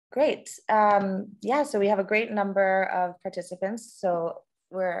Great. Yeah, so we have a great number of participants. So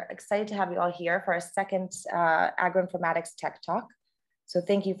we're excited to have you all here for our second AgroInformatics Tech Talk. So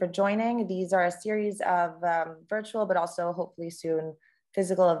thank you for joining. These are a series of virtual, but also hopefully soon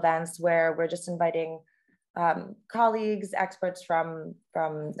physical events where we're just inviting colleagues, experts from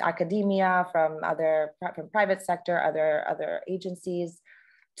academia, from private sector, other agencies,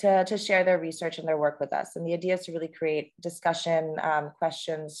 to share their research and their work with us. And the idea is to really create discussion,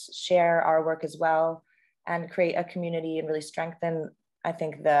 questions, share our work as well, and create a community and really strengthen, I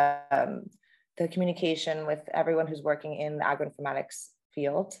think, the communication with everyone who's working in the agroinformatics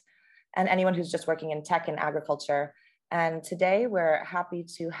field and anyone who's just working in tech and agriculture. And today we're happy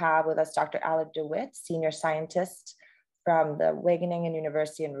to have with us Dr. Allard de Wit, senior scientist from the Wageningen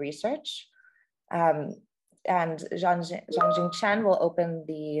University Research. And Zhongjing Chen will open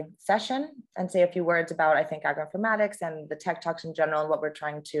the session and say a few words about, I think, agroinformatics and the tech talks in general and what we're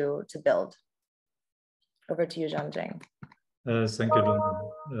trying to build. Over to you, Zhongjing. Thank you,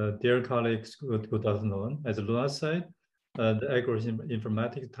 Luna. Dear colleagues, good afternoon. As Luna said, the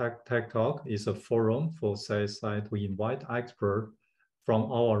AgroInformatics Tech Talk is a forum for side to invite experts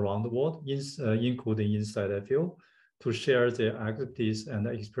from all around the world, including inside the field, to share their activities and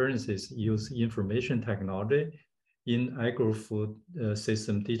experiences use information technology in agro-food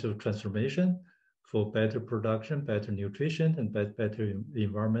system digital transformation for better production, better nutrition, and better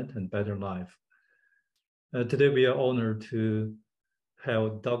environment and better life. Today, we are honored to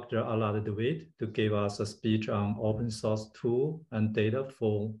have Dr. Allard de Wit to give us a speech on open source tool and data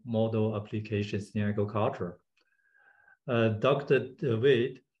for model applications in agriculture. Dr. de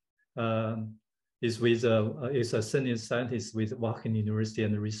Wit is a senior scientist with Wageningen University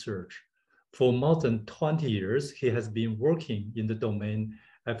Research. For more than 20 years, he has been working in the domain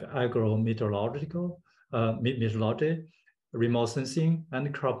of agrometeorology, remote sensing,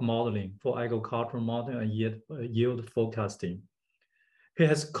 and crop modeling for agricultural modeling and yield forecasting. He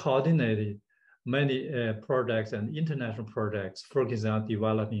has coordinated many projects and international projects focusing on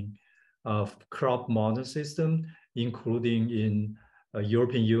developing crop modeling system, including in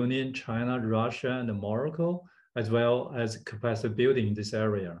European Union, China, Russia, and Morocco, as well as capacity building in this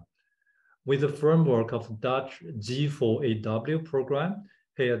area. With the framework of Dutch G4AW program,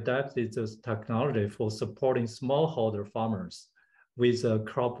 he adapted this technology for supporting smallholder farmers with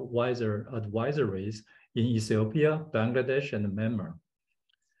crop weather advisories in Ethiopia, Bangladesh, and Myanmar.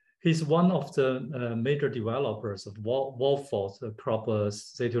 He's one of the major developers of Wolford's crop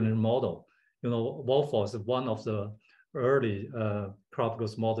situation model. You know, Wolford is one of the early crop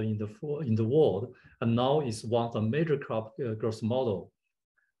growth model in the world, and now is one of the major crop growth model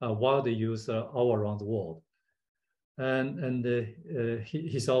widely used all around the world. And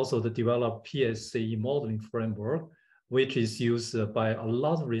he's also developed PSCE modeling framework, which is used by a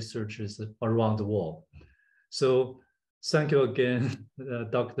lot of researchers around the world. So thank you again,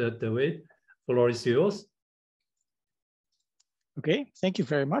 Dr. de Wit. Floor is yours. Okay, thank you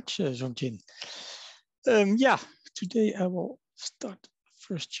very much, Zhongjing. Yeah, today I will start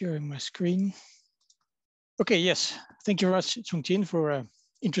first sharing my screen. Okay, yes, thank you very much, Zhongjing, for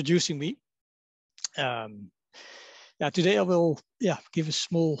introducing me. Yeah, today I will give a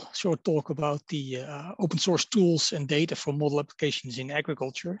small short talk about the open source tools and data for model applications in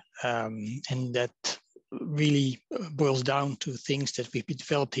agriculture, and that really boils down to things that we've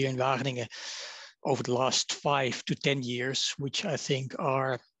developed here in Wageningen over the last 5 to 10 years, which I think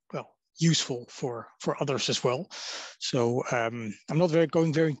are, well, useful for others as well. So I'm not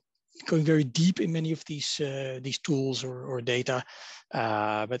going very deep in many of these tools or data,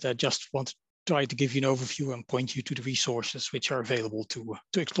 but I just want to try to give you an overview and point you to the resources which are available to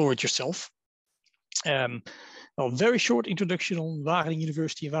explore it yourself. A very short introduction on Wageningen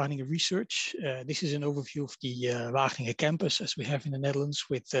University and Wageningen Research. This is an overview of the Wageningen campus as we have in the Netherlands,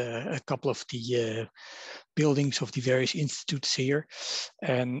 with a couple of the buildings of the various institutes here.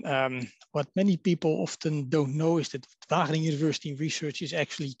 And what many people often don't know is that Wageningen University Research is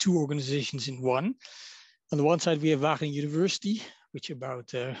actually 2 organizations in one. On the one side, we have Wageningen University, which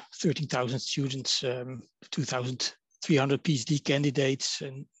about 13,000 students, 2,300 PhD candidates,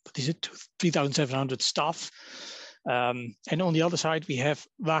 and what is it, 3,700 staff. And on the other side, we have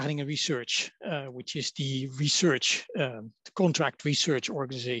Wageningen Research, which is the research, the contract research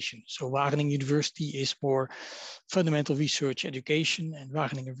organization. So Wageningen University is more fundamental research education, and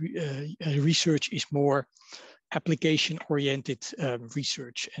Wageningen Research is more application-oriented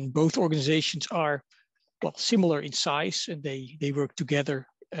research. And both organizations are, well, similar in size, and they work together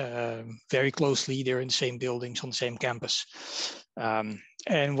very closely. They're in the same buildings on the same campus.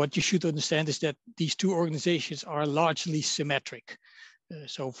 And what you should understand is that these 2 organizations are largely symmetric.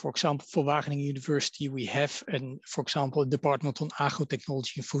 So, for example, for Wageningen University, we have, for example, a department on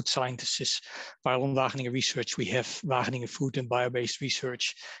agrotechnology and food sciences, while on Wageningen Research, we have Wageningen Food and Bio-based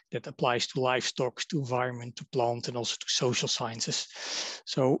Research that applies to livestock, to environment, to plant, and also to social sciences.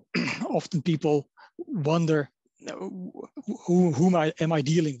 So often people wonder, whom am I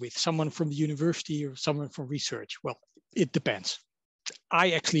dealing with? Someone from the university or someone from research? Well, it depends.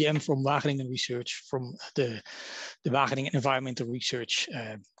 I actually am from Wageningen Research, from the Wageningen Environmental Research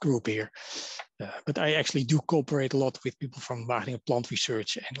group here. But I actually do cooperate a lot with people from Wageningen Plant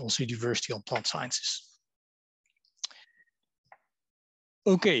Research and also University on Plant Sciences.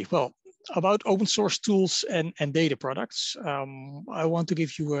 Okay, well, about open source tools and data products, I want to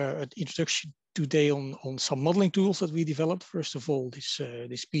give you an introduction today on some modeling tools that we developed. First of all, this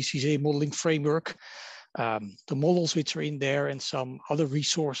PCSA modeling framework, the models which are in there, and some other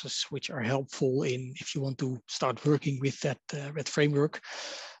resources which are helpful in if you want to start working with that framework.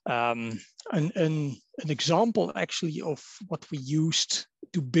 An example actually of what we used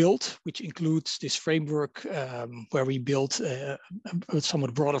to build, which includes this framework where we built a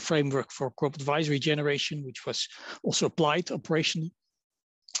somewhat broader framework for crop advisory generation, which was also applied operationally.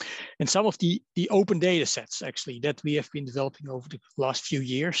 And some of the open data sets actually that we have been developing over the last few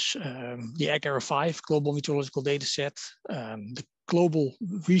years, the AgAro5 global meteorological data set, the global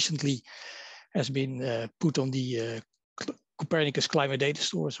recently has been put on the Copernicus climate data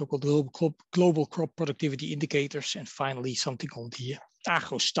store, so-called global crop productivity indicators, and finally something on the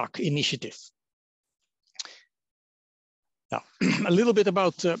AgroStack initiative. Now, a little bit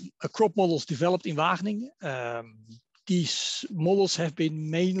about crop models developed in Wageningen. These models have been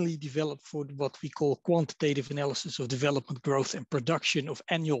mainly developed for what we call quantitative analysis of development, growth, and production of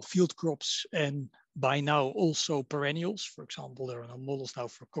annual field crops, and by now also perennials. For example, there are models now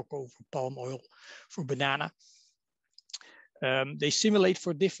for cocoa, for palm oil, for banana. They simulate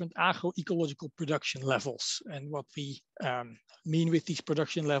for different agroecological production levels. And what we mean with these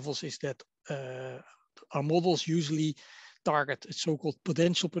production levels is that our models usually target a so-called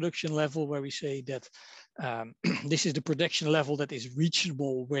potential production level, where we say that this is the production level that is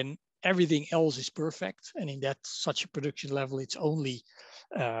reachable when everything else is perfect. And in that such a production level, it's only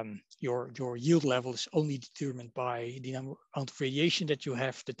your yield level is only determined by the amount of radiation that you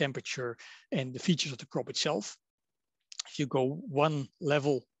have, the temperature, and the features of the crop itself. If you go one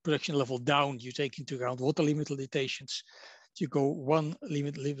production level down, you take into account water limit limitations. If you go one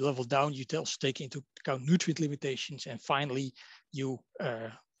level down, you also take into account nutrient limitations. And finally, you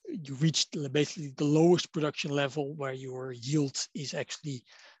reach basically the lowest production level, where your yield is actually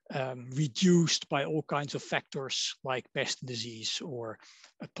reduced by all kinds of factors like pest and disease or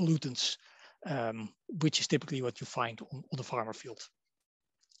pollutants, which is typically what you find on the farmer field.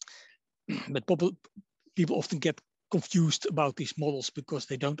 But people often get confused about these models because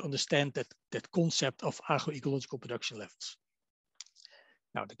they don't understand that concept of agroecological production levels.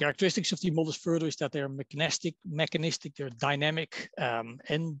 Now, the characteristics of these models further is that they're mechanistic, they're dynamic,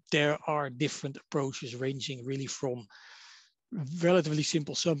 and there are different approaches ranging really from relatively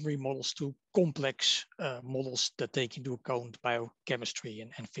simple summary models to complex models that take into account biochemistry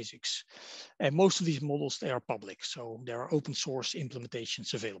and physics. And most of these models, they are public, so there are open source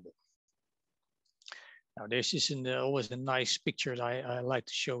implementations available. Now, this is always a nice picture that I like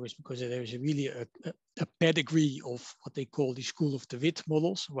to show, is because there's really a pedigree of what they call the School of De Wit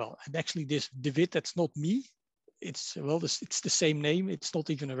models. Well, and actually this De Wit, that's not me. It's the same name. It's not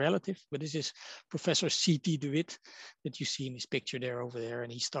even a relative, but this is Professor C.T. De Wit that you see in this picture there over there.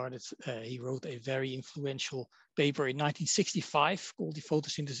 And he wrote a very influential paper in 1965 called The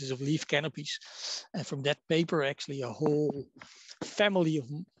Photosynthesis of Leaf Canopies. And from that paper, actually a whole family of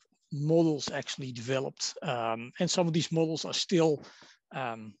models actually developed, and some of these models are still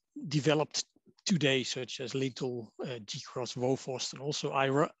developed today, such as Little, G-Cross, Wofost, and also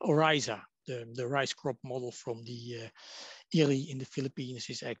Oriza, the rice crop model from the Iri in the Philippines,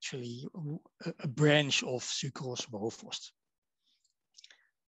 is actually a branch of Sucrose Wofost.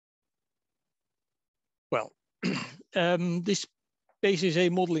 Well, this PCSA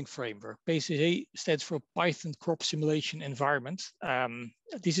modeling framework. PCSA stands for Python Crop Simulation Environment.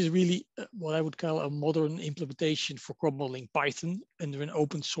 This is really what I would call a modern implementation for crop modeling Python under an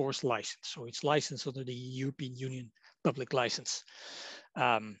open source license. So it's licensed under the European Union public license.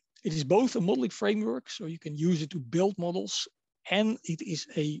 It is both a modeling framework, so you can use it to build models, and it is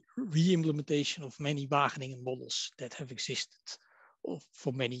a re-implementation of many Wageningen models that have existed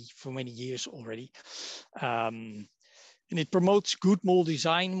for many years already. And it promotes good model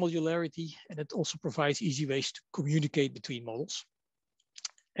design modularity, and it also provides easy ways to communicate between models.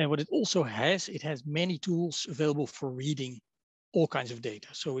 And what it also has, it has many tools available for reading all kinds of data.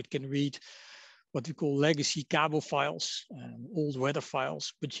 So it can read what we call legacy cabo files, old weather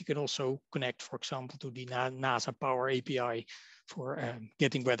files, but you can also connect, for example, to the NASA Power API for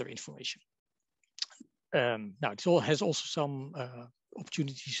getting weather information. Now, it has also some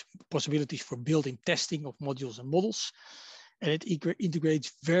possibilities for building testing of modules and models, and it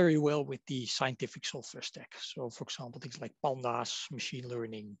integrates very well with the scientific software stack. So, for example, things like pandas, machine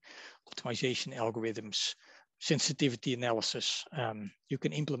learning, optimization algorithms, sensitivity analysis. You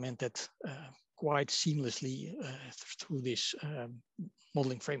can implement that quite seamlessly through this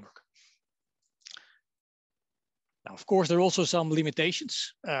modeling framework. Now, of course, there are also some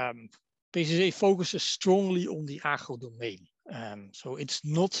limitations. PCZ focuses strongly on the agro domain. So it's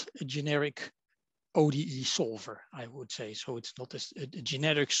not a generic ODE solver, I would say. So it's not a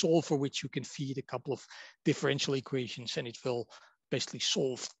generic solver which you can feed a couple of differential equations and it will basically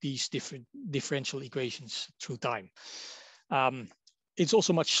solve these different differential equations through time. It's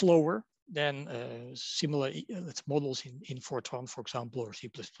also much slower than similar models in Fortran, for example, or C++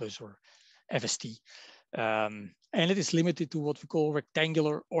 or FST. And it is limited to what we call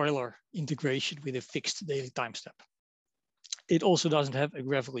rectangular Euler integration with a fixed daily time step. It also doesn't have a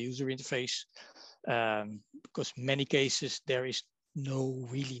graphical user interface because in many cases there is no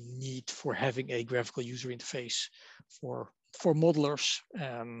really need for having a graphical user interface for modelers.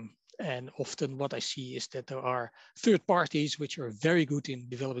 And often what I see is that there are third parties which are very good in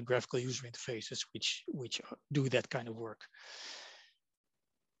developing graphical user interfaces, which do that kind of work.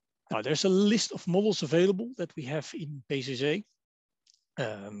 Now, there's a list of models available that we have in PCZ.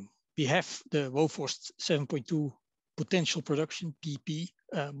 We have the WOFORST 7.2 potential production, PP,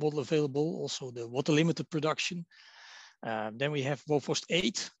 model available, also the water limited production. Then we have WOFORST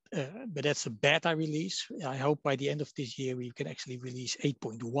 8, but that's a beta release. I hope by the end of this year, we can actually release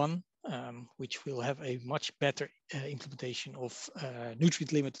 8.1, which will have a much better implementation of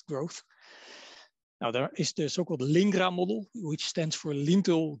nutrient limited growth. Now, there is the so-called LINGRA model, which stands for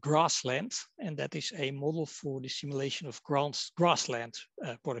lintel grassland. And that is a model for the simulation of grassland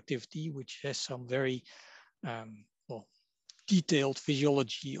productivity, which has some very detailed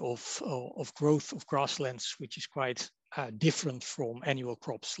physiology of growth of grasslands, which is quite different from annual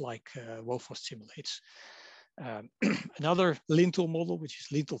crops like WOFORST simulates. Another lintel model, which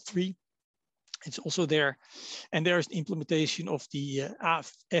is lintel 3. It's also there. And there's implementation of the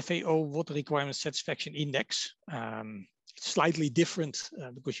FAO Water Requirement Satisfaction Index. It's slightly different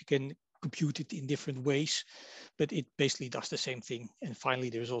because you can compute it in different ways, but it basically does the same thing. And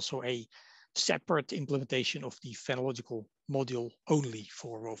finally, there's also a separate implementation of the phenological module only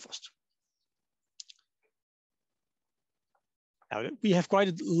for WOFORST. Now, we have quite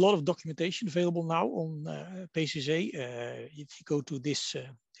a lot of documentation available now on PCZ. If you go to this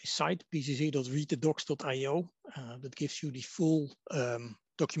site, pcz.readthedocs.io, that gives you the full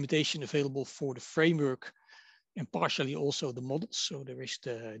documentation available for the framework and partially also the models. So there is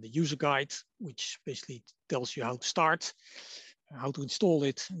the user guide, which basically tells you how to start, how to install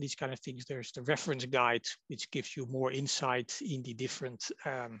it, and these kind of things. There's the reference guide, which gives you more insight in the different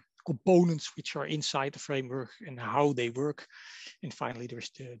components which are inside the framework and how they work. And finally, there's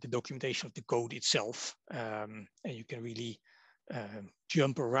the documentation of the code itself. And you can really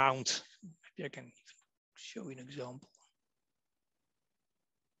jump around. Maybe I can even show you an example.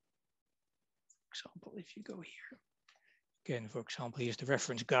 For example, if you go here, again, for example, here's the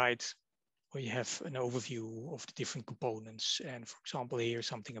reference guide where you have an overview of the different components. And for example, here's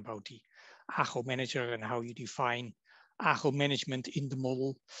something about the Agro Manager and how you define agro management in the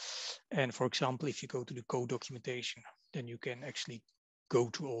model. And for example, if you go to the code documentation, then you can actually go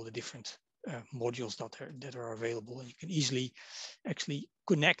to all the different modules that are available. And you can easily actually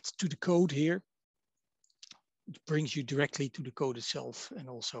connect to the code here. It brings you directly to the code itself and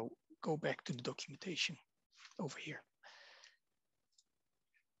also go back to the documentation over here.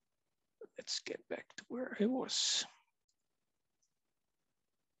 Let's get back to where I was.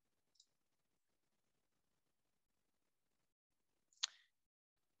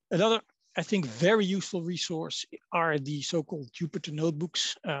 Another, I think, very useful resource are the so-called Jupyter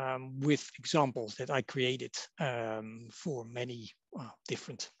notebooks with examples that I created for many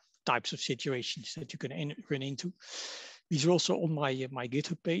different types of situations that you can run into. These are also on my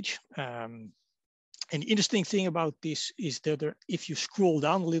GitHub page. And the interesting thing about this is that if you scroll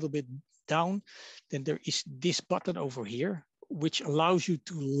down a little bit down, then there is this button over here, which allows you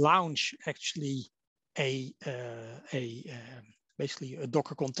to launch actually basically a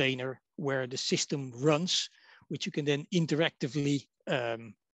Docker container where the system runs, which you can then interactively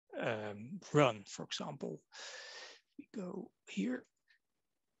run. For example, we go here.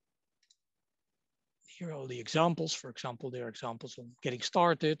 here are all the examples. For example, there are examples on getting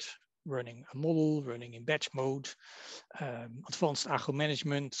started, running a model, running in batch mode, advanced agro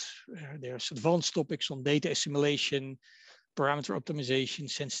management. There's advanced topics on data assimilation, parameter optimization,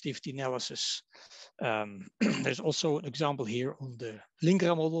 sensitivity analysis. There's also an example here on the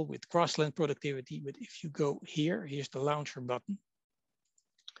Lingra model with grassland productivity. But if you go here, here's the launcher button.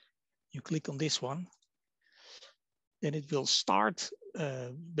 You click on this one, then it will start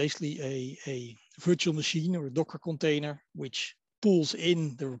basically a virtual machine or a Docker container, which pulls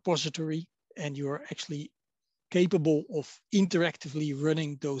in the repository, and you're actually capable of interactively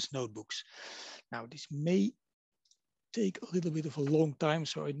running those notebooks. Now, this may take a little bit of a long time,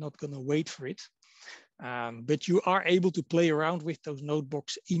 so I'm not going to wait for it. But you are able to play around with those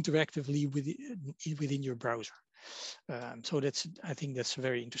notebooks interactively within your browser. So I think that's a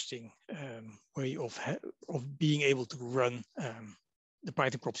very interesting way of being able to run the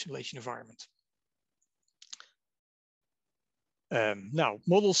Python crop simulation environment. Now,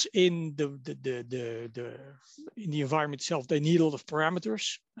 models in the environment itself, they need a lot of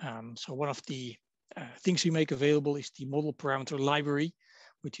parameters. So one of the things we make available is the model parameter library,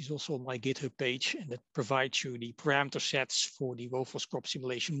 which is also on my GitHub page, and that provides you the parameter sets for the Wofoss crop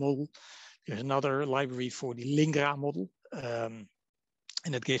simulation model. There's another library for the Lingra model, and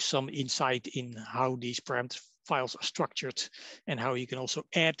it gives some insight in how these parameter files are structured and how you can also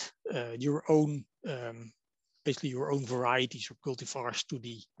add your own, basically your own varieties or cultivars to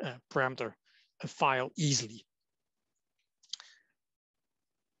the parameter file easily.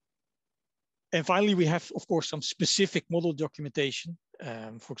 And finally, we have, of course, some specific model documentation.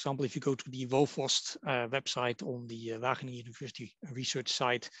 For example, if you go to the Wofoss website on the Wageningen University Research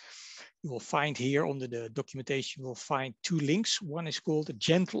site, you will find here under the documentation, you will find two links. One is called A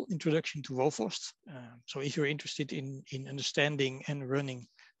Gentle Introduction to Wofoss. So if you're interested in understanding and running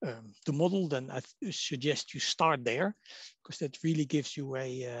the model, then I suggest you start there, because that really gives you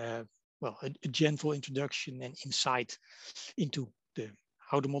a gentle introduction and insight into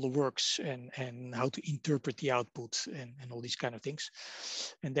how the model works and how to interpret the output and all these kind of things.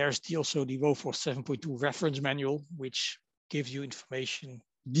 And there's also the Wofoss 7.2 reference manual, which gives you information,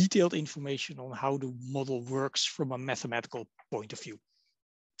 detailed information on how the model works from a mathematical point of view.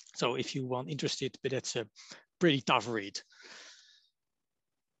 So if you want interested, but that's a pretty tough read.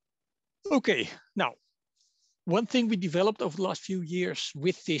 Okay, now, one thing we developed over the last few years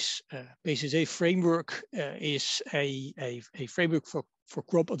with this PCSA framework is a framework for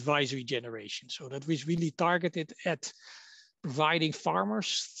crop advisory generation. So that was really targeted at providing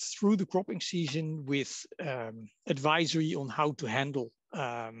farmers through the cropping season with advisory on how to handle,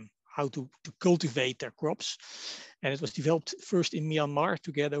 how to cultivate their crops. And it was developed first in Myanmar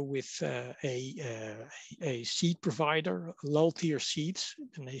together with a seed provider, Allard Seeds,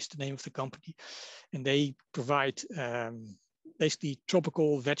 is the name of the company. And they provide basically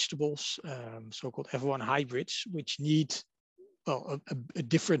tropical vegetables, so-called F1 hybrids, which need a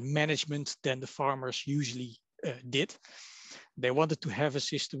different management than the farmers usually did. They wanted to have a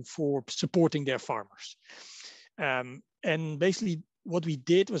system for supporting their farmers. And basically what we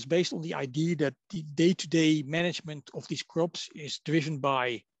did was based on the idea that the day-to-day management of these crops is driven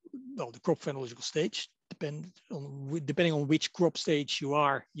by, well, the crop phenological stage. Depending on which crop stage you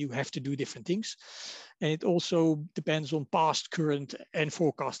are, you have to do different things. And it also depends on past, current, and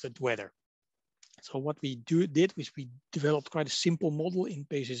forecasted weather. So what we did was we developed quite a simple model in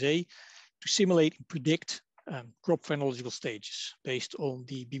PCSA to simulate and predict crop phenological stages based on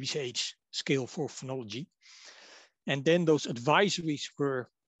the BBCH scale for phenology. And then those advisories were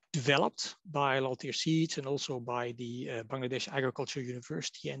developed by Allard Seeds and also by the Bangladesh Agricultural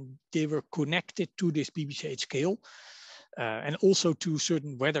University, and they were connected to this BBCH scale and also to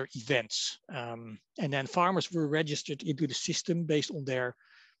certain weather events. And then farmers were registered into the system based on their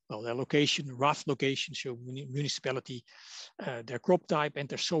location, rough location, so municipality, their crop type and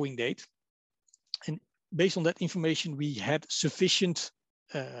their sowing date. And based on that information, we had sufficient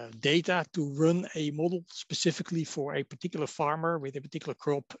data to run a model specifically for a particular farmer with a particular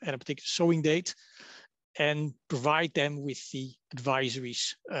crop and a particular sowing date, and provide them with the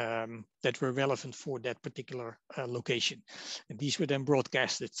advisories that were relevant for that particular location. And these were then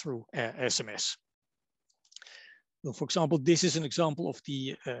broadcasted through SMS. So for example, this is an example of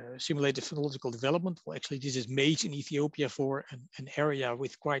the simulated phenological development. Well, actually, this is made in Ethiopia for an area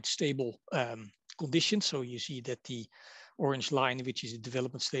with quite stable conditions. So you see that the orange line, which is the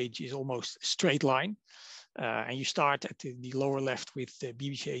development stage, is almost a straight line. And you start at the lower left with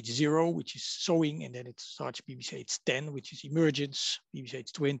BBCH 0, which is sowing, and then it starts BBCH 10, which is emergence,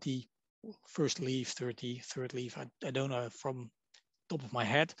 BBCH 20, first leaf, 30, third leaf. I don't know from top of my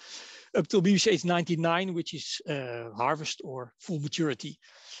head, up till BBCH 99, which is harvest or full maturity.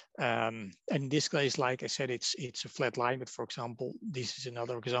 And in this case, like I said, it's a flat line. But for example, this is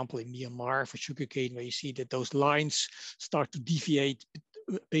another example in Myanmar for sugarcane, where you see that those lines start to deviate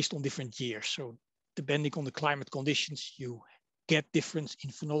based on different years. So depending on the climate conditions, you get difference in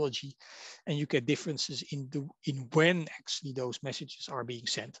phonology, and you get differences in when actually those messages are being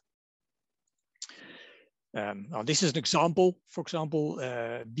sent. Now this is an example. For example,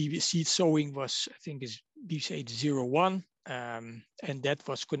 seed sowing was, I think, is BBCH 01, and that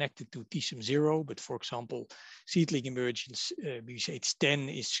was connected to TSUM 0. But for example, seedling emergence, BBCH 10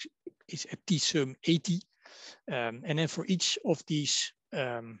 is at TSUM 80. And then for each of these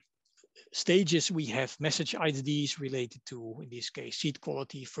stages, we have message IDs related to, in this case, seed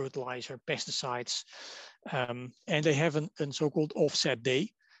quality, fertilizer, pesticides, and they have a so-called offset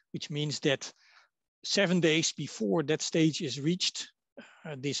day, which means that 7 days before that stage is reached,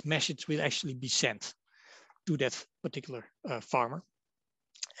 this message will actually be sent to that particular farmer.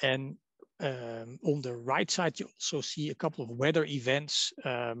 And on the right side, you also see a couple of weather events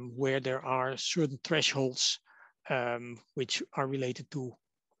where there are certain thresholds which are related to,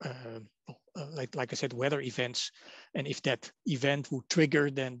 like I said, weather events. And if that event would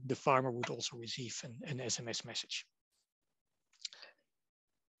trigger, then the farmer would also receive an SMS message.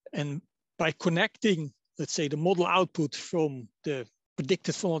 And by connecting, let's say, the model output from the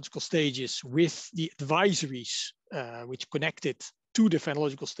predicted phonological stages with the advisories which connected to the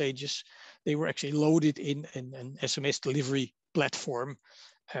phonological stages, they were actually loaded in an SMS delivery platform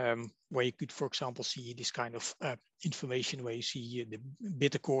where you could, for example, see this kind of information, where you see the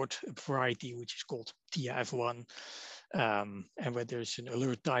bit accord variety, which is called TIA F1, and where there's an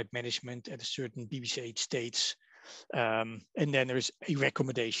alert type management at a certain BBCH states. And then there's a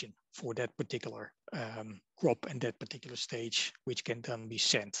recommendation for that particular crop and that particular stage, which can then be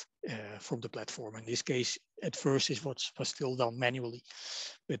sent from the platform. In this case, at first, it was still done manually,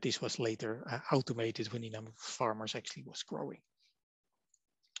 but this was later automated when the number of farmers actually was growing.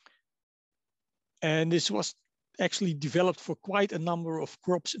 And this was actually developed for quite a number of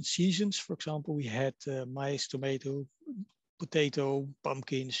crops and seasons. For example, we had maize, tomato, potato,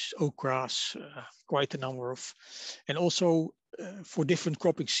 pumpkins, oat grass, quite a number of, and also for different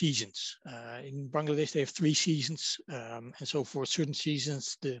cropping seasons. In Bangladesh, they have 3 seasons, and so for certain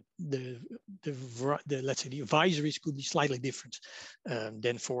seasons, the let's say the advisories could be slightly different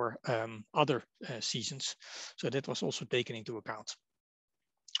than for other seasons. So that was also taken into account.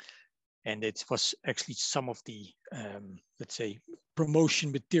 And it was actually some of the, let's say,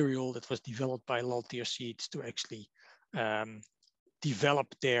 promotion material that was developed by Allard de Wit to actually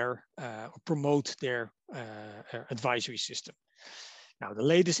develop their or promote their advisory system. Now, the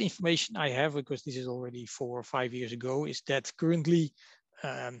latest information I have, because this is already 4 or 5 years ago, is that currently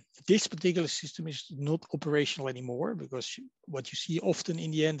this particular system is not operational anymore, because what you see often in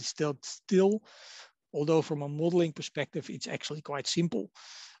the end is still, although from a modeling perspective, it's actually quite simple.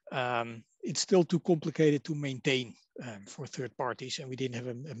 It's still too complicated to maintain for third parties, and we didn't have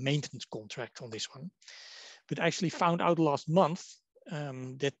a maintenance contract on this one. But I actually found out last month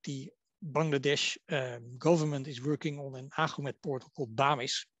that the Bangladesh government is working on an Agromet portal called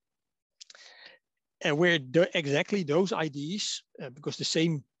BAMIS, where exactly those IDs, because the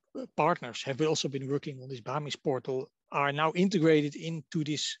same partners have also been working on this BAMIS portal, are now integrated into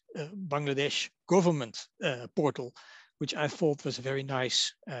this Bangladesh government portal, which I thought was a very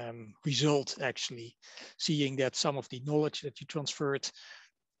nice result, actually, seeing that some of the knowledge that you transferred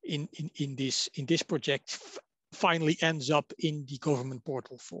in this project finally ends up in the government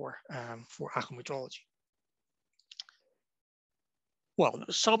portal for Agrometeorology. Well,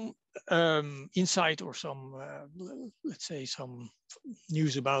 some insight or some, let's say, some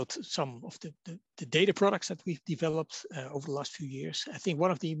news about some of the data products that we've developed over the last few years. I think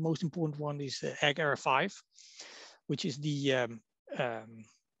one of the most important one is the AgRF5, which is the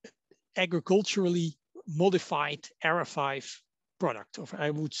agriculturally modified ARA5 product, or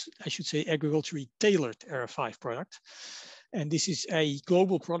I should say agriculturally tailored ARA5 product. And this is a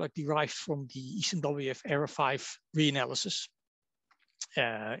global product derived from the ECMWF ARA5 reanalysis.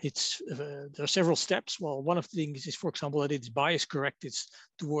 There are several steps. Well, one of the things is, for example, that it's bias corrected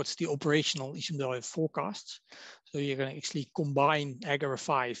towards the operational ECMWF forecasts. So you're going to actually combine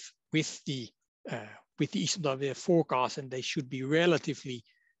AgRF5 with the ECMWF forecast, and they should be relatively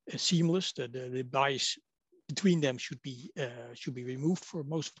seamless. The bias between them should be removed for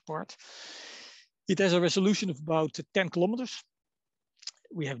most of the part. It has a resolution of about 10 kilometers.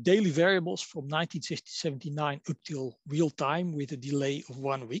 we have daily variables from 1979 up till real time with a delay of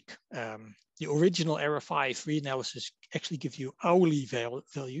 1 week. The original ERA5 reanalysis actually gives you hourly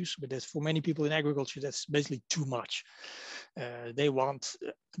values, but that's, for many people in agriculture, that's basically too much. They want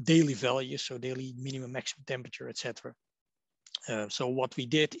daily values, so daily minimum maximum temperature, etc. So what we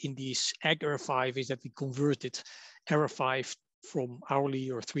did in these ERA5 is that we converted ERA5 from hourly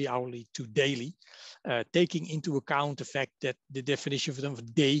or 3 hourly to daily, taking into account the fact that the definition of a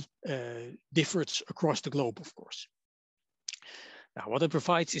day differs across the globe, of course. Now, what it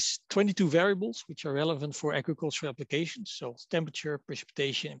provides is 22 variables which are relevant for agricultural applications. So temperature,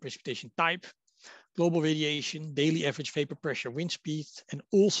 precipitation, and precipitation type, global radiation, daily average vapor pressure, wind speed, and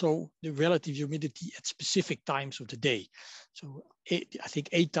also the relative humidity at specific times of the day. So I think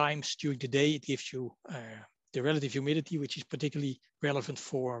 8 times during the day, it gives you the relative humidity, which is particularly relevant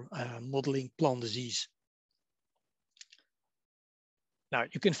for modeling plant disease. Now,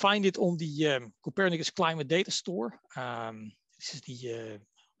 you can find it on the Copernicus Climate Data Store. This is the,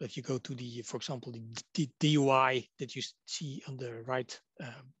 if you go to the, for example, the DOI that you see on the right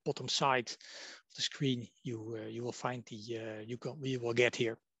bottom side of the screen, you will find the, you will get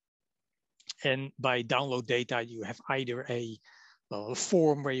here. And by download data, you have either a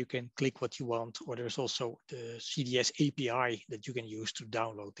form where you can click what you want, or there's also the CDS API that you can use to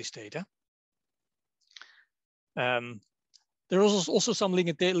download this data. There are also some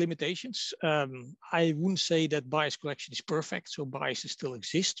limitations. I wouldn't say that bias collection is perfect, so biases still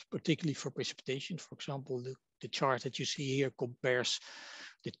exist, particularly for precipitation. For example, the chart that you see here compares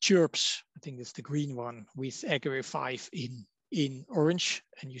the chirps, I think that's the green one, with AgroInformatics 5 in orange,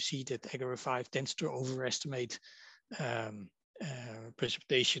 and you see that AgroInformatics 5 tends to overestimate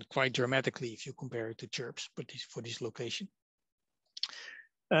precipitation quite dramatically if you compare it to chirps, but for this location.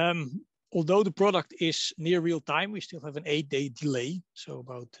 Although the product is near real time, we still have an 8-day delay. So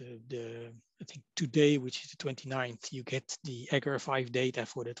about I think today, which is the 29th, you get the AgroInformatics data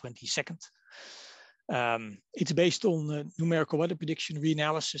for the 22nd. It's based on numerical weather prediction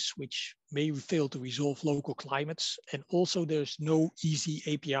reanalysis, which may fail to resolve local climates. And also there's no easy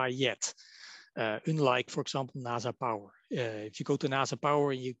API yet, unlike, for example, NASA Power. If you go to NASA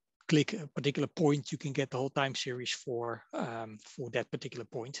Power and you click a particular point, you can get the whole time series for that particular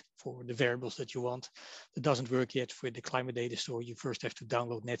point, for the variables that you want. It doesn't work yet for the climate data store. You first have to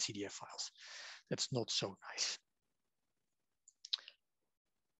download NetCDF files. That's not so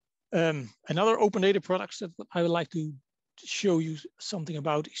nice. Another open data products that I would like to show you something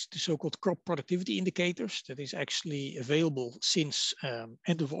about is the so-called crop productivity indicators that is actually available since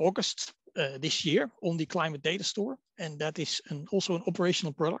end of August this year on the climate data store. And that is also an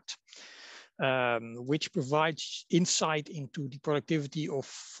operational product, which provides insight into the productivity of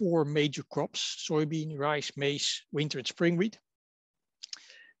 4 major crops: soybean, rice, maize, winter, and spring wheat.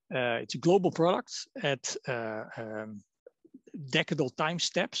 It's a global product at decadal time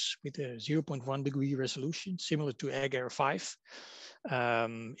steps with a 0.1 degree resolution, similar to AgERA5.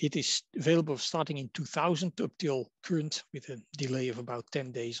 It is available starting in 2000 up till current with a delay of about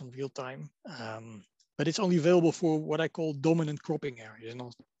 10 days on real time. But it's only available for what I call dominant cropping areas, and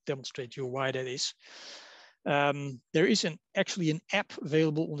I'll demonstrate you why that is. There is actually an app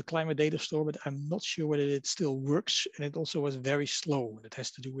available on the climate data store, but I'm not sure whether it still works. And it also was very slow. That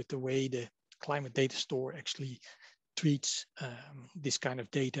has to do with the way the climate data store actually treats this kind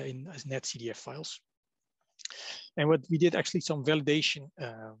of data as NetCDF files. And what we did actually some validation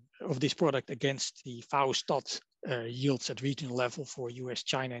of this product against the FAO stat yields at regional level for US,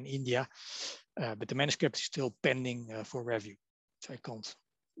 China, and India. But the manuscript is still pending for review. So I can't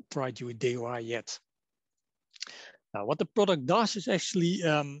provide you a DOI yet. Now, what the product does is actually,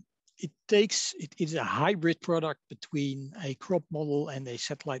 it is a hybrid product between a crop model and a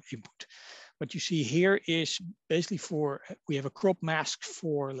satellite input. What you see here is basically we have a crop mask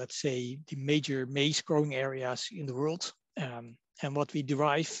for, let's say, the major maize growing areas in the world. And what we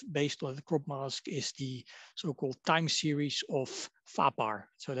derive based on the crop mask is the so-called time series of FAPAR.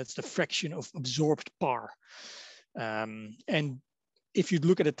 So that's the fraction of absorbed PAR. And if you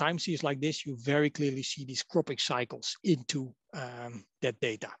look at a time series like this, you very clearly see these cropping cycles into that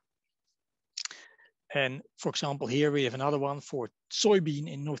data. And for example, here we have another one for soybean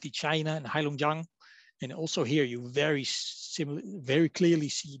in Northeast China and Heilongjiang. And also here you very clearly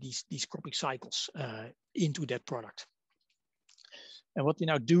see these cropping cycles into that product. And what we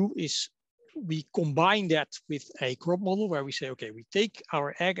now do is we combine that with a crop model where we say, okay, we take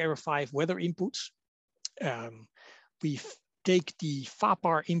our AgERA5 weather inputs. We take the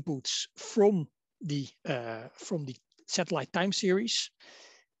FAPAR inputs from the satellite time series.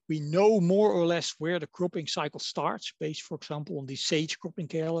 we know more or less where the cropping cycle starts, based, for example, on the SAGE cropping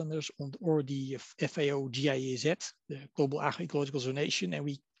calendars or the FAO GIZ, the Global Agroecological Zonation, and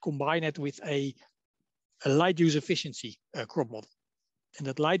we combine it with a light use efficiency crop model. And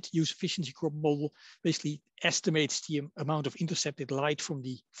that light use efficiency crop model basically estimates the amount of intercepted light from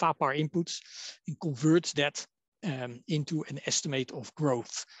the FAPAR inputs and converts that into an estimate of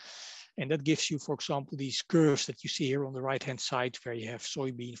growth. And that gives you, for example, these curves that you see here on the right-hand side, where you have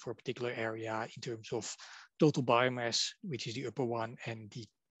soybean for a particular area in terms of total biomass, which is the upper one, and the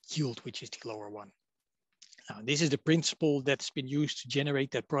yield, which is the lower one. Now, this is the principle that's been used to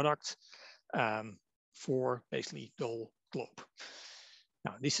generate that product for basically the whole globe.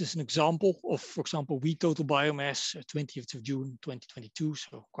 Now, this is an example of, for example, wheat total biomass, 20th of June, 2022,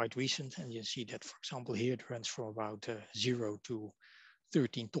 so quite recent. And you see that, for example, here it runs from about 0 to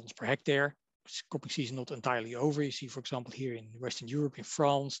 13 tons per hectare. Cropping season not entirely over. You see, for example, here in Western Europe, in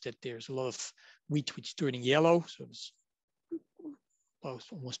France, that there's a lot of wheat which is turning yellow. So it's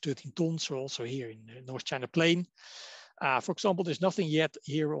almost 13 tons, or also here in the North China Plain. For example, there's nothing yet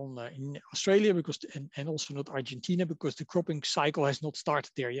here in Australia because and also not Argentina, because the cropping cycle has not started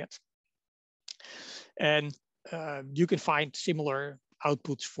there yet. And you can find similar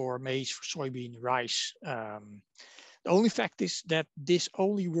outputs for maize, for soybean, rice. The only fact is that this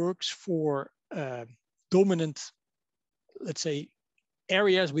only works for dominant, let's say,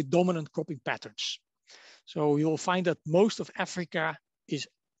 areas with dominant cropping patterns. So you'll find that most of Africa is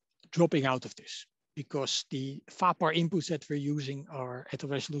dropping out of this, because the FAPAR inputs that we're using are at a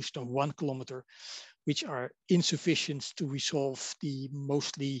resolution of 1 kilometer, which are insufficient to resolve the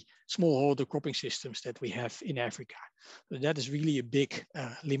mostly smallholder cropping systems that we have in Africa. So that is really a big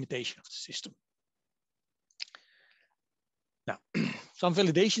limitation of the system. Now, some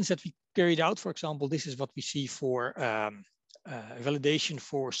validations that we carried out, for example, this is what we see for validation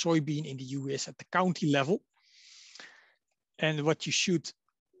for soybean in the US at the county level. And what you should,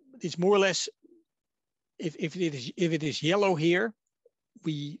 it's more or less, if it is yellow here,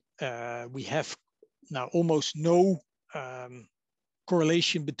 we have now almost no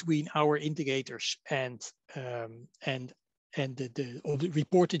correlation between our indicators and the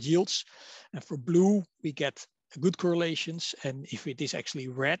reported yields. And for blue, we get good correlations. And if it is actually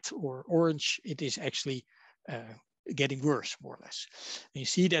red or orange, it is actually getting worse, more or less. And you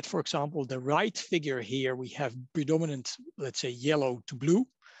see that, for example, the right figure here, we have predominant, let's say, yellow to blue,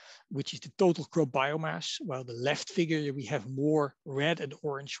 which is the total crop biomass, while the left figure, we have more red and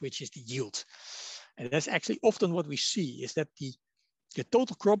orange, which is the yield. And that's actually often what we see, is that the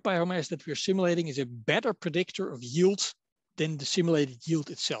total crop biomass that we're simulating is a better predictor of yield than the simulated yield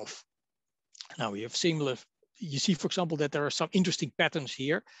itself. Now we have similar, you see, for example, that there are some interesting patterns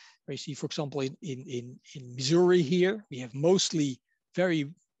here. Where you see, for example, in Missouri here, we have mostly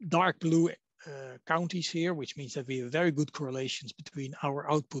very dark blue counties here, which means that we have very good correlations between our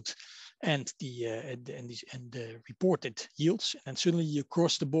output and the reported yields. And suddenly you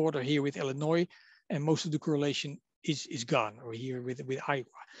cross the border here with Illinois, and most of the correlation is gone, or here with Iowa.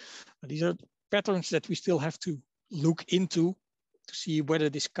 But these are patterns that we still have to look into to see whether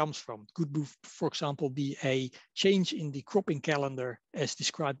this comes from. It could, for example, be a change in the cropping calendar as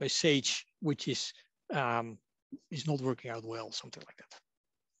described by SAGE, which is not working out well, something like that.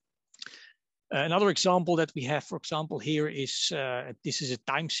 Another example that we have, for example, here is, this is a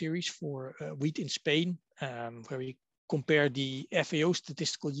time series for wheat in Spain, where we compare the FAO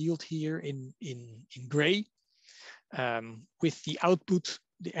statistical yield here in gray with the output,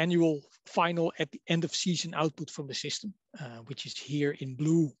 the annual final at the end of season output from the system, which is here in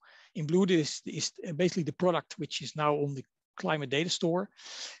blue. In blue, this is basically the product which is now on the climate data store.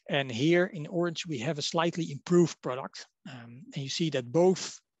 And here in orange, we have a slightly improved product. And you see that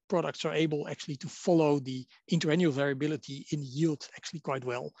both products are able actually to follow the interannual variability in yield actually quite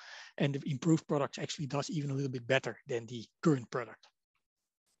well. And the improved product actually does even a little bit better than the current product.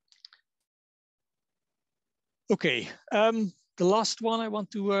 Okay, the last one I want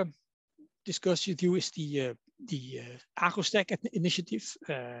to discuss with you is the AgroStack initiative.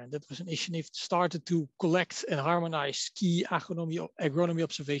 That was an initiative started to collect and harmonize key agronomy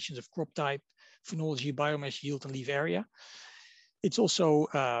observations of crop type, phenology, biomass, yield, and leaf area. It's also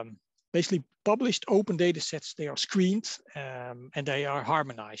basically published open data sets. They are screened and they are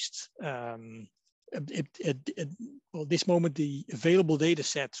harmonized. Well, this moment, the available data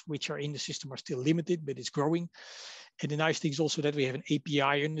sets which are in the system are still limited, but it's growing. And the nice thing is also that we have an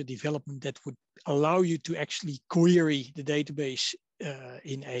API under development that would allow you to actually query the database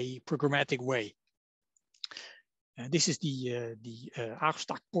in a programmatic way. This is the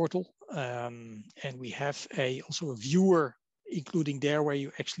AgroStack portal, and we have also a viewer including there where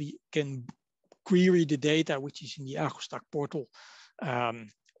you actually can query the data, which is in the AgroStack portal,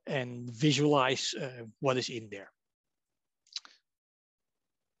 and visualize what is in there.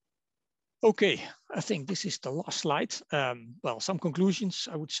 Okay, I think this is the last slide. Well, some conclusions.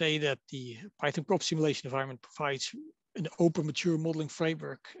 I would say that the Python crop simulation environment provides an open, mature modeling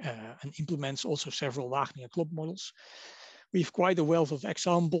framework and implements also several Wageningen crop models. We have quite a wealth of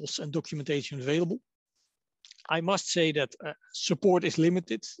examples and documentation available. I must say that support is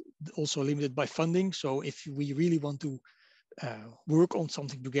limited, also limited by funding. So if we really want to work on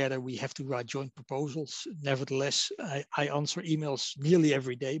something together, we have to write joint proposals. Nevertheless, I answer emails nearly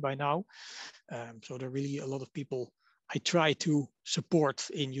every day by now. So there are really a lot of people I try to support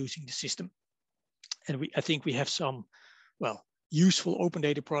in using the system. And I think we have some, well, useful open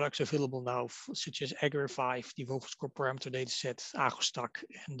data products available now, such as Agri5, the Wovis crop parameter dataset, AgroStack,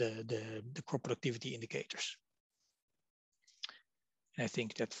 and the crop productivity indicators. And I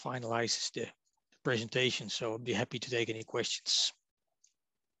think that finalizes the presentation, so I'd be happy to take any questions.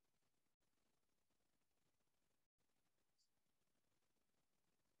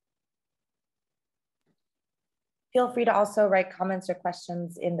 Feel free to also write comments or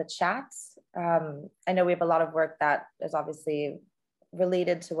questions in the chat. I know we have a lot of work that is obviously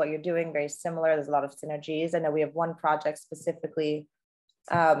related to what you're doing, very similar. There's a lot of synergies. I know we have one project specifically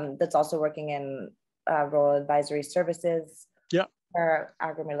that's also working in rural advisory services. Yeah. For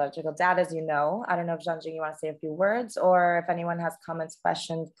agrometeorological data, as you know. I don't know if Jean-Jing, you want to say a few words, or if anyone has comments,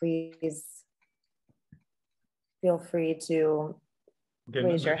 questions, please feel free to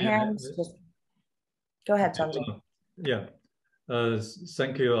raise your hands. Just go ahead, Jean-Jing. Yeah.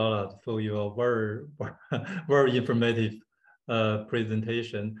 Thank you, Allard, for your very informative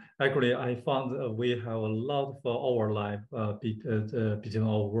presentation. Actually, I found we have a lot of overlap between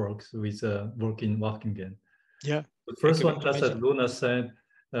our works with work in Wageningen. Yeah. The first one, just as Luna said,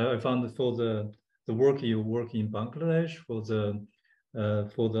 I found for the work you work in Bangladesh for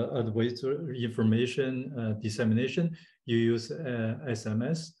the advisory information dissemination, you use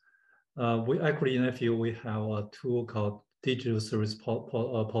SMS. We actually in FAO we have a tool called Digital Service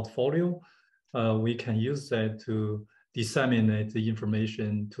Portfolio. We can use that to disseminate the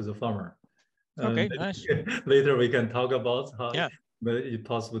information to the farmer. Okay, nice. Later we can talk about how it's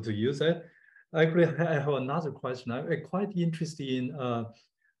possible to use it. Actually, I have another question. I'm quite interested in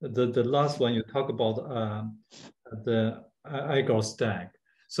the last one you talk about the AgroStack.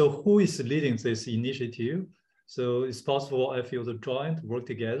 So who is leading this initiative? So it's possible I feel to join to work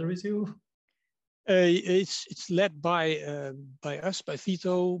together with you. It's led by us, by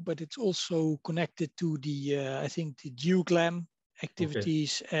Vito, but it's also connected to the I think the GeoGlam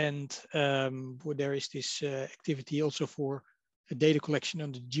activities, and where there is this activity also for data collection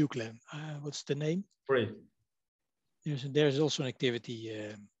on the GeoGlam. What's the name? Great. There's also an activity.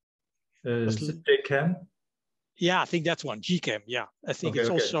 GCAM? Yeah, I think that's one. GCAM. Yeah, I think it's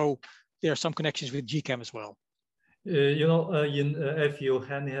also there are some connections with GCAM as well. You know, in FAO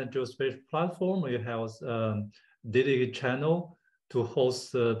hand-in-hand geospatial platform, we have dedicated channel to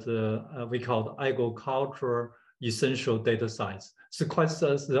host we call it agriculture essential data sites. So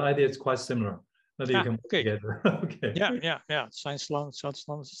the idea is quite similar. Maybe you can work together. Okay. Yeah. Sounds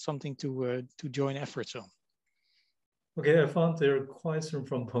something to join efforts on. Okay, I found there a question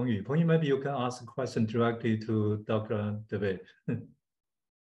from Pengyu. Pengyu, maybe you can ask a question directly to Dr. De Wit.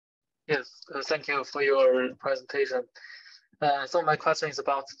 Yes, thank you for your presentation. So my question is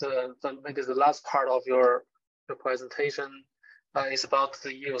about maybe the last part of your presentation. Is about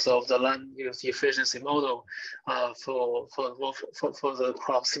the use of the land use efficiency model for the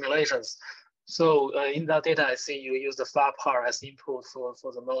crop simulations. So in that data, I see you use the flat part as input for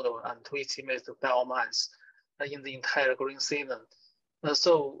the model and to estimate the biomass in the entire growing season.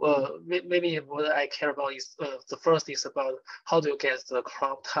 Maybe what I care about is the first is about how do you get the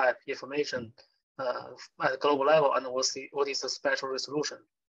crop type information at a global level, and what is the spatial resolution?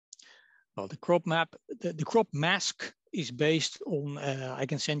 Well, the crop map, the crop mask is based on. I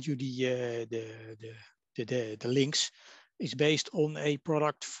can send you the links. It's based on a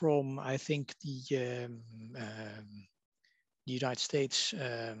product from I think the United States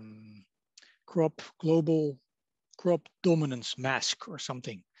global crop dominance mask or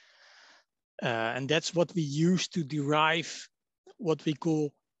something, and that's what we use to derive what we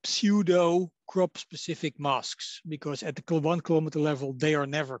call pseudo crop specific masks, because at the 1 kilometer level they are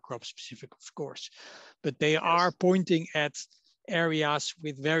never crop specific, of course, but they are pointing at areas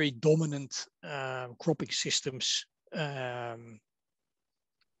with very dominant cropping systems for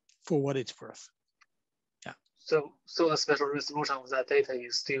what it's worth. Yeah. So the spatial resolution of that data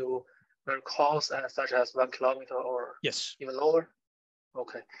is still very close, such as 1 kilometer or Yes, even lower?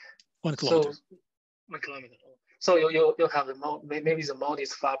 Okay. 1 kilometer. So 1 kilometer. So you have maybe the mode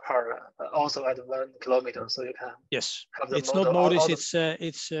is far apart also at 1 kilometer, so you can Yes, have the it's model, not MODIS.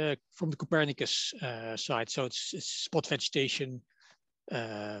 It's from the Copernicus side, so it's spot vegetation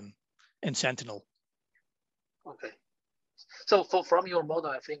and Sentinel. Okay. So from your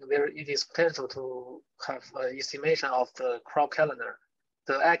model, I think it is potential to have an estimation of the crop calendar,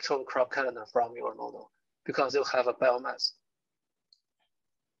 the actual crop calendar from your model, because you have a biomass.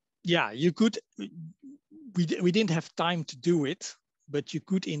 Yeah, you could. We didn't have time to do it, but you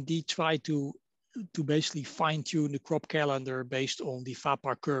could indeed try to basically fine tune the crop calendar based on the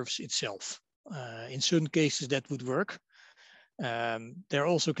FAPAR curves itself. In certain cases that would work. There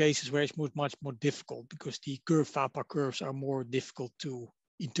are also cases where it's much more difficult because the FAPAR curves are more difficult to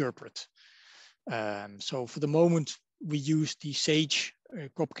interpret. So for the moment, we use the SAGE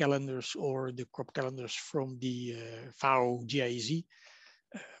crop calendars or the crop calendars from the FAO GIZ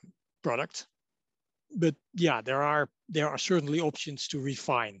product. But yeah, there are certainly options to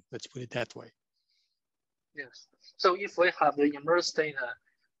refine. Let's put it that way. Yes. So if we have the immersed data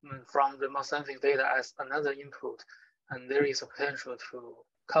from the remote sensing data as another input, and there is a potential to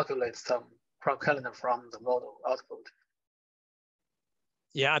calculate some crop calendar from the model output.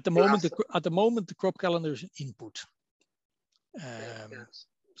 Yeah, at the moment the crop calendar is an input. Yes.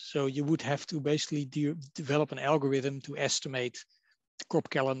 So you would have to basically develop an algorithm to estimate the crop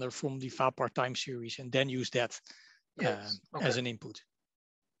calendar from the FAPAR time series and then use that as an input.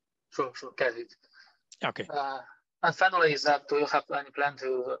 Sure, get it. Okay. And finally, do you have any plan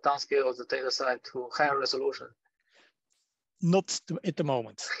to downscale the data set to higher resolution? Not at the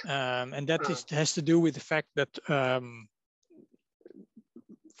moment, and that has to do with the fact that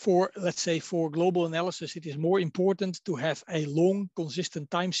let's say for global analysis, it is more important to have a long, consistent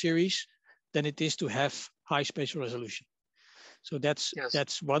time series than it is to have high spatial resolution. So that's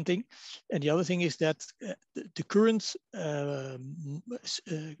one thing, and the other thing is that the current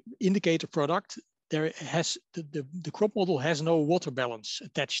indicator product the crop model has no water balance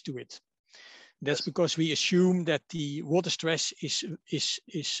attached to it. That's because we assume that the water stress is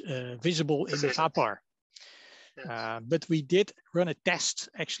visible in the FAPAR. But we did run a test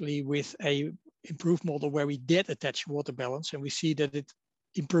actually with a improved model where we did attach water balance, and we see that it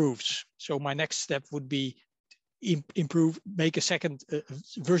improves. So my next step would be make a second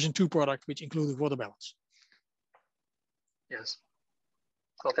version 2 product which included water balance. Yes.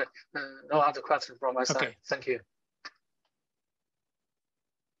 Okay. No other question from my side. Thank you.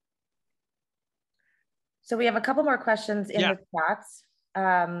 So we have a couple more questions in the chat.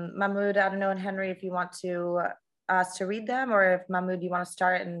 Mahmoud, I don't know, and Henry, if you want to us to read them, or if Mahmoud, you want to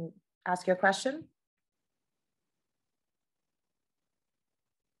start and ask your question.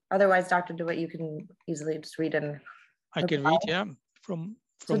 Otherwise, Dr. De Wit, you can easily just read and I can read, from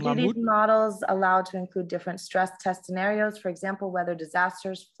so do Mahmoud. These models allow to include different stress test scenarios, for example, weather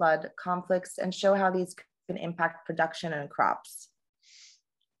disasters, flood, conflicts, and show how these can impact production and crops?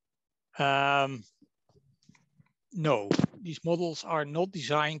 No, these models are not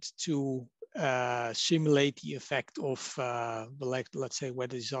designed to simulate the effect of, let's say,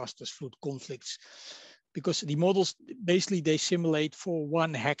 weather disasters, flood, conflicts, because the models basically they simulate for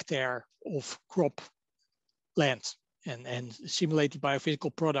 1 hectare of crop land and simulate the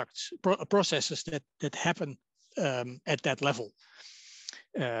biophysical processes that happen at that level.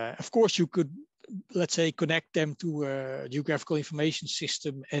 Of course, you could, let's say, connect them to a geographical information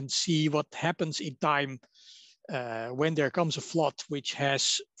system and see what happens in time when there comes a flood, which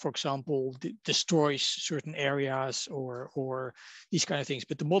has, for example, destroys certain areas or these kind of things.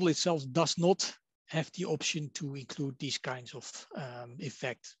 But the model itself does not have the option to include these kinds of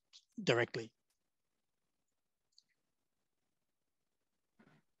effects directly.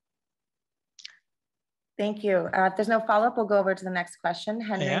 Thank you. If there's no follow-up, we'll go over to the next question.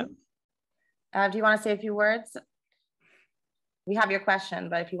 Henry, do you want to say a few words? We have your question,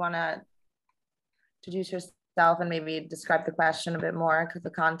 but if you want to introduce yourself and maybe describe the question a bit more because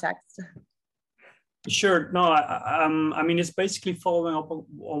the context. Sure. No, I mean, it's basically following up on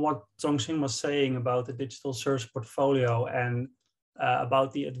what Zhongxing was saying about the digital search portfolio and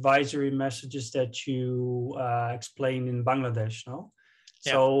about the advisory messages that you explained in Bangladesh. No?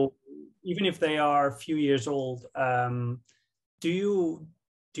 Yeah. So even if they are a few years old, do you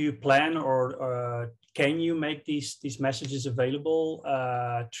plan or can you make these messages available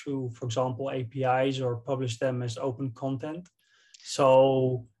through, for example, APIs or publish them as open content?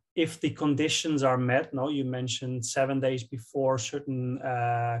 So if the conditions are met, no, you mentioned 7 days before certain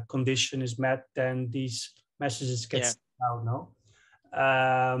condition is met, then these messages get sent out, no?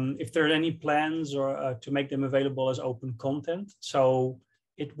 if there are any plans or to make them available as open content. So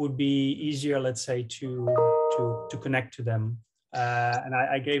it would be easier, let's say, to connect to them. And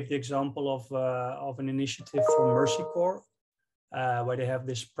I gave the example of an initiative from Mercy Corps, where they have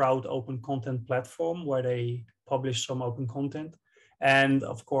this proud open content platform where they publish some open content. And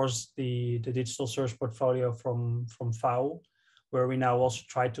of course, the digital source portfolio from FAO, where we now also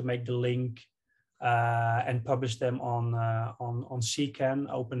try to make the link and publish them on CCAN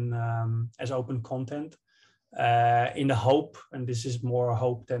as open content, in the hope, and this is more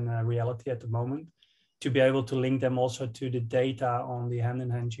hope than reality at the moment, to be able to link them also to the data on the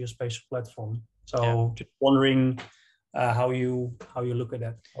hand-in-hand geospatial platform. So just wondering how you look at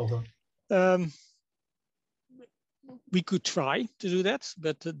that, Over. We could try to do that,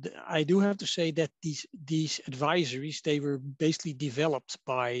 but I do have to say that these advisories, they were basically developed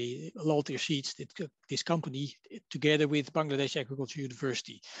by Allard de Wit, this company, together with Bangladesh Agricultural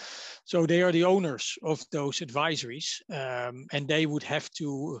University. So they are the owners of those advisories, and they would have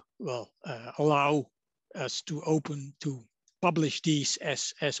to allow us to publish these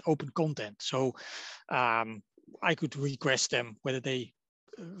as open content. So I could request them whether they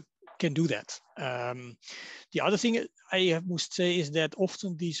can do that. The other thing I must say is that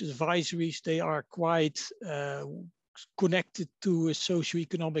often these advisories, they are quite connected to a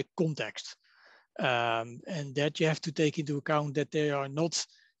socioeconomic context, and that you have to take into account that they are not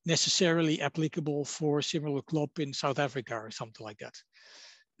necessarily applicable for a similar club in South Africa or something like that.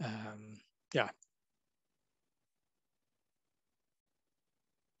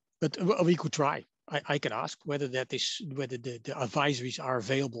 But we could try. I can ask whether the advisories are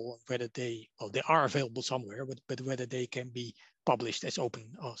available, whether they are available somewhere, but whether they can be published as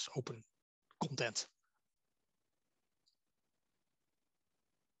open content.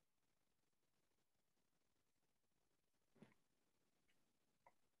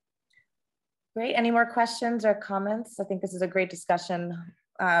 Great. Any more questions or comments? I think this is a great discussion.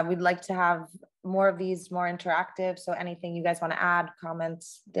 We'd like to have more of these, more interactive. So anything you guys want to add,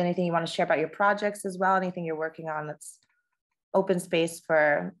 comments, anything you want to share about your projects as well, anything you're working on, that's open space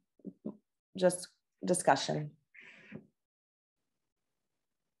for just discussion.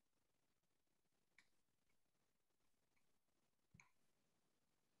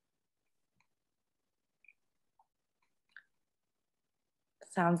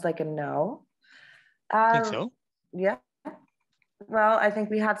 Sounds like a no. I think so. Yeah. Well, I think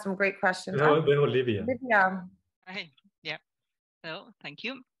we had some great questions. We have Olivia. Hi. Yeah. So thank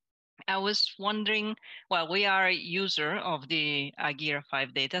you. I was wondering, well, we are a user of the Agira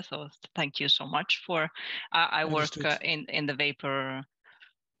 5 data, so thank you so much for. I work in the Vapor,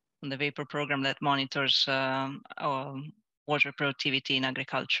 on the Vapor program that monitors water productivity in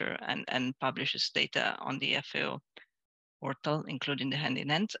agriculture and publishes data on the FAO portal, including the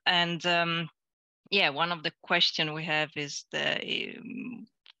hand-in-hand. And yeah, one of the questions we have is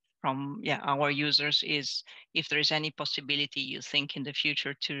from our users is if there is any possibility you think in the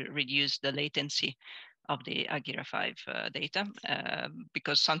future to reduce the latency of the Agira 5 data,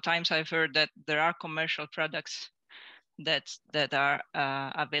 because sometimes I've heard that there are commercial products that are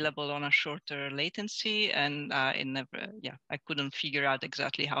available on a shorter latency, and I couldn't figure out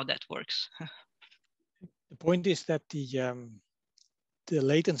exactly how that works. The point is that the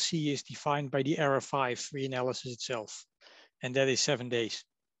latency is defined by the error 5 reanalysis itself, and that is 7 days.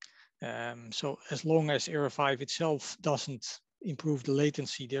 So as long as error 5 itself doesn't improve the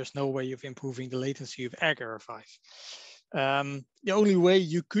latency, there's no way of improving the latency of error 5. The only way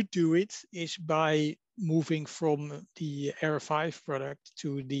you could do it is by moving from the error 5 product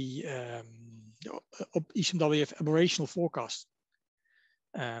to the ECMWF operational forecast.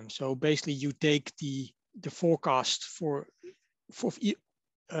 So basically you take the forecast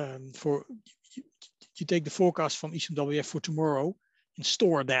you take the forecast from ECMWF for tomorrow and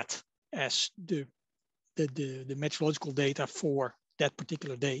store that as the meteorological data for that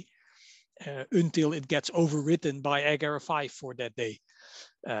particular day until it gets overwritten by Agira 5 for that day.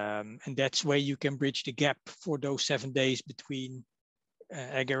 And that's where you can bridge the gap for those 7 days between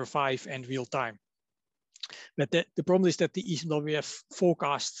Agira 5 and real time. But the problem is that the ECMWF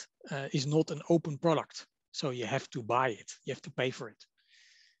forecast is not an open product. So you have to buy it, you have to pay for it.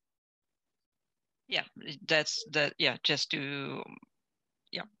 Yeah, just to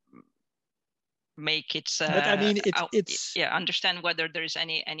make it but I mean it's understand whether there's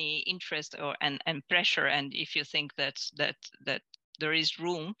any interest or and pressure, and if you think that there is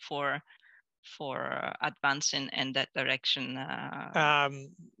room for advancing in that direction.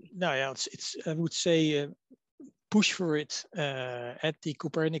 It's I would say push for it at the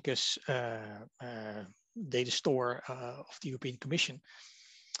Copernicus data store of the European Commission.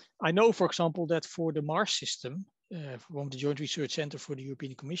 I know, for example, that for the Mars system, from the Joint Research Center for the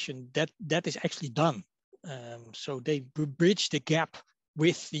European Commission, that is actually done. So they bridge the gap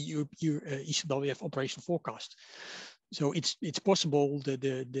with the ECWF operational forecast. So it's possible that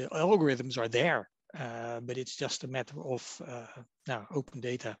the algorithms are there, but it's just a matter of open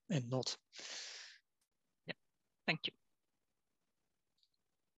data and not. Yeah, thank you.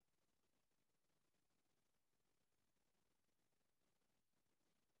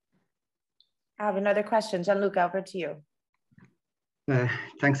 I have another question. Gianluca, over to you.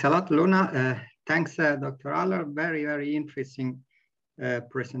 Thanks a lot, Luna. Thanks, Dr. Allard. Very, very interesting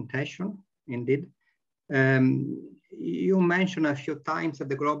presentation, indeed. You mentioned a few times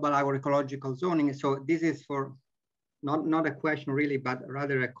the global agroecological zoning. So this is for not a question really, but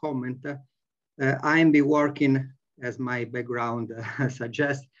rather a comment. I'm be working, as my background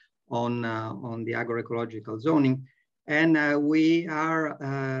suggests, on the agroecological zoning, and we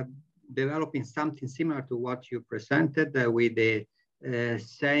are developing something similar to what you presented with the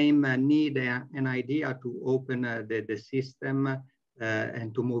same need and idea to open the system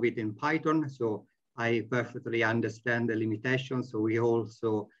and to move it in Python. So I perfectly understand the limitations. So we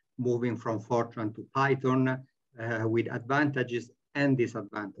also moving from Fortran to Python with advantages and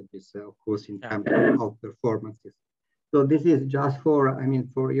disadvantages, of course, in terms of performances. So this is just for,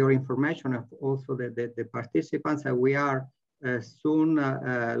 for your information, and also the participants. We are soon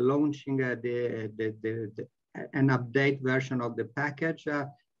launching an update version of the package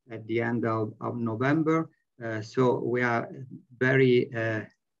at the end of November. So we are very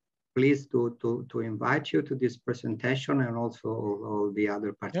pleased to invite you to this presentation, and also all the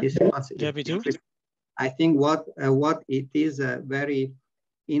other participants. Yeah, we do. I think what it is very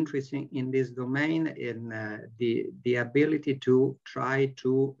interesting in this domain in the ability to try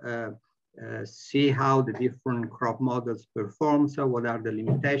to see how the different crop models perform. So what are the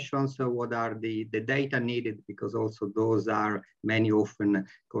limitations? So what are the data needed? Because also those are many often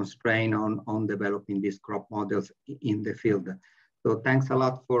constrained on developing these crop models in the field. So thanks a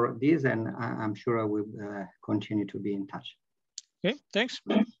lot for this, and I'm sure I will continue to be in touch. Okay, thanks.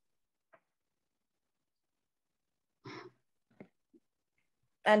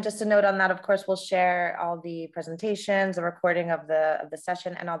 And just a note on that, of course, we'll share all the presentations, a recording of the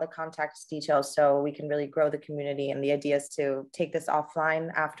session, and all the contact details, so we can really grow the community. And the idea is to take this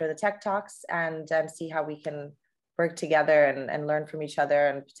offline after the Tech Talks and see how we can work together and learn from each other,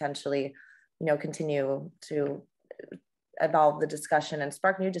 and potentially, continue to evolve the discussion and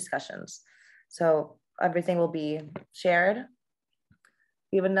spark new discussions. So everything will be shared.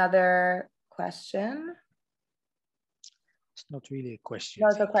 We have another question. It's not really a question. No,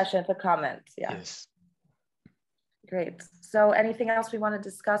 it's a question, it's a comment. Yeah. Yes. Great. So anything else we want to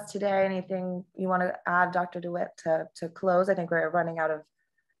discuss today? Anything you want to add, Dr. de Wit, to close? I think we're running out of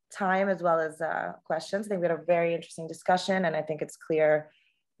time as well as questions. I think we had a very interesting discussion, and I think it's clear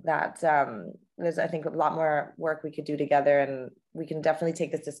that there's, I think, a lot more work we could do together, and we can definitely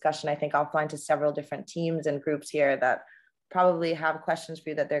take this discussion, I think, offline to several different teams and groups here that probably have questions for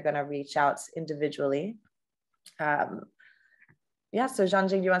you that they're going to reach out individually. Yeah, so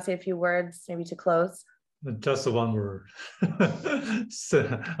Jean-Jing, do you want to say a few words maybe to close? Just one word.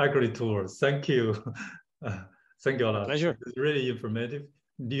 So, actually, 2 words. Thank you. Thank you a lot. Pleasure. It's really informative.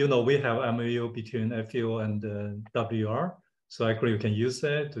 Do you know we have MOU between FAO and WR? So actually, you can use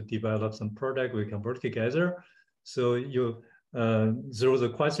that to develop some product. We can work together. So you, through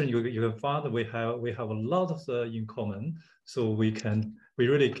the question you can find, we have a lot of in common. So we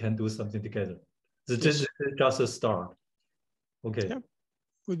really can do something together. This is just a start. Okay. Yeah,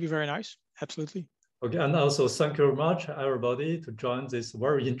 would be very nice. Absolutely. Okay, and also thank you very much, everybody, to join this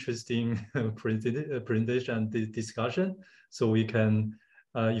very interesting presentation and discussion. So we can,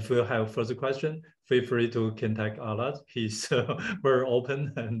 if you have further questions, feel free to contact Allard. He's very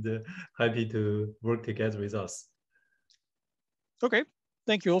open and happy to work together with us. Okay,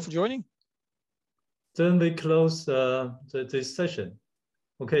 thank you all for joining. Then we close this session.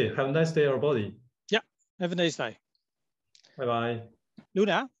 Okay, have a nice day, everybody. Yeah, have a nice day. Bye-bye.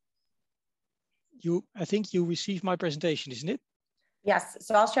 Luna, I think you received my presentation, isn't it? Yes,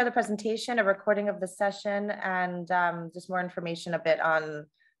 so I'll share the presentation, a recording of the session, and just more information a bit on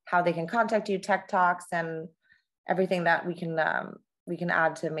how they can contact you, Tech Talks, and everything that we can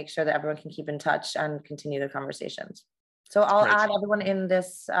add to make sure that everyone can keep in touch and continue the conversations. So I'll add everyone in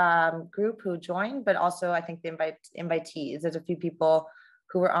this group who joined, but also I think the invitees. There's a few people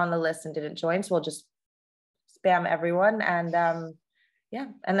who were on the list and didn't join, so we'll just spam everyone, and yeah,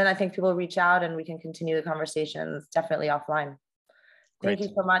 and then I think people reach out and we can continue the conversations definitely offline. Great. Thank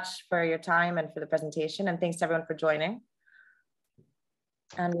you so much for your time and for the presentation, and thanks to everyone for joining.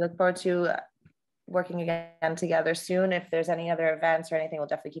 And we look forward to working again together soon. If there's any other events or anything, we'll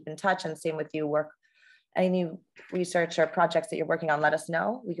definitely keep in touch. And same with you, any new research or projects that you're working on, let us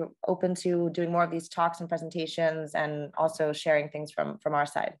know. We're open to doing more of these talks and presentations and also sharing things from our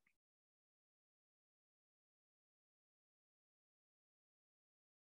side.